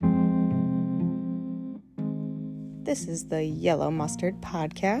This is the Yellow Mustard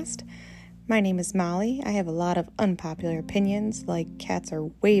Podcast. My name is Molly. I have a lot of unpopular opinions, like cats are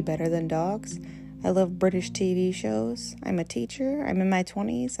way better than dogs. I love British TV shows. I'm a teacher. I'm in my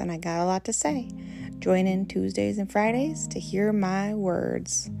 20s, and I got a lot to say. Join in Tuesdays and Fridays to hear my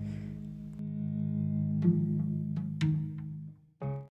words.